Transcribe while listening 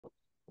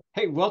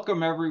Hey,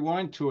 welcome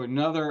everyone to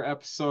another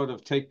episode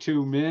of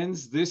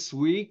Take2Minz. This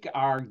week,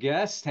 our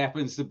guest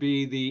happens to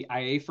be the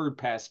IAHPERD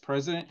past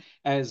president,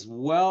 as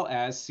well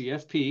as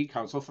CFP,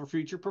 Council for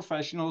Future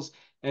Professionals,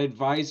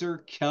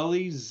 advisor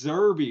Kelly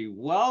Zerby.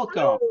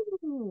 Welcome.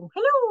 Hello.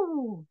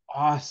 Hello.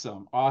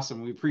 Awesome,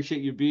 awesome. We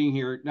appreciate you being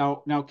here.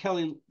 Now,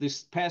 Kelly,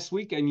 this past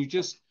weekend you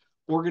just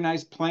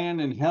organized, planned,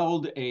 and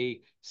held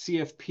a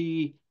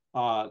CFP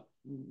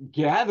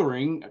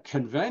gathering, a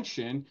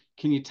convention.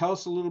 Can you tell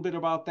us a little bit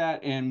about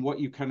that and what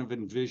you kind of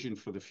envision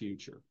for the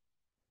future?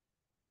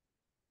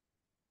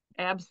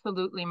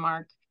 Absolutely,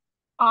 Mark.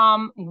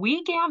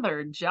 We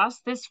gathered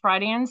just this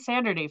Friday and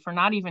Saturday for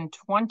not even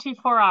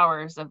 24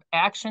 hours of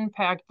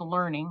action-packed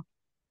learning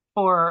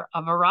for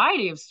a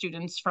variety of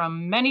students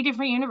from many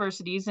different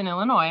universities in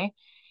Illinois.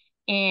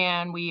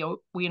 And we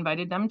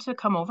invited them to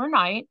come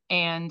overnight.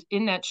 And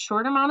in that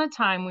short amount of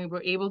time, we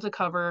were able to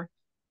cover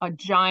a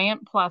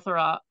giant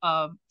plethora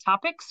of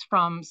topics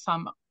from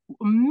some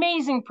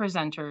amazing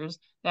presenters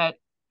that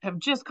have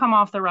just come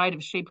off the ride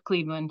of Shape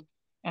Cleveland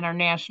and are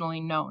nationally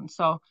known.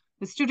 So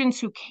the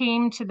students who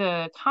came to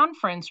the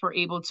conference were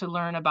able to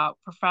learn about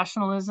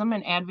professionalism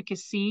and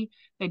advocacy.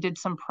 They did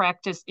some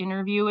practice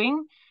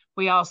interviewing.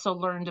 We also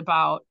learned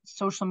about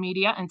social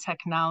media and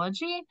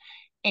technology,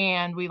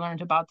 and we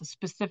learned about the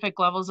specific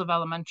levels of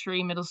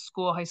elementary, middle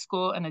school, high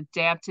school, and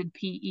adapted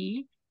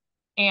PE,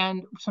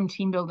 and some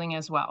team building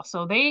as well.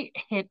 So they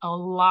hit a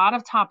lot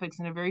of topics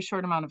in a very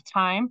short amount of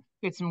time.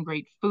 We had some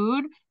great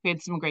food, we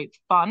had some great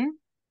fun,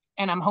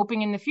 and I'm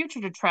hoping in the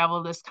future to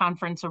travel this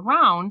conference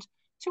around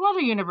to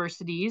other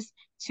universities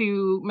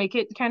to make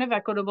it kind of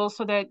equitable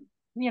so that,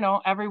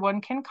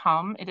 everyone can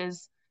come. It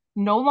is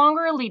no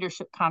longer a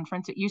leadership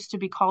conference. It used to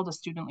be called a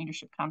student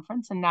leadership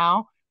conference, and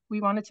now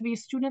we want it to be a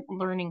student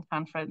learning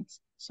conference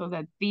so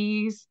that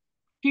these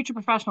future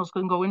professionals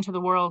can go into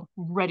the world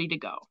ready to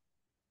go.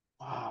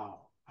 Wow,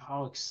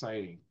 how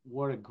exciting.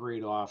 What a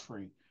great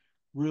offering.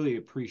 Really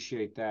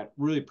appreciate that.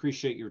 Really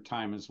appreciate your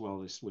time as well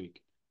this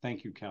week.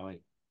 Thank you,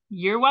 Kelly.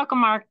 You're welcome,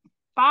 Mark.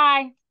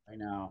 Bye. I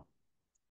know.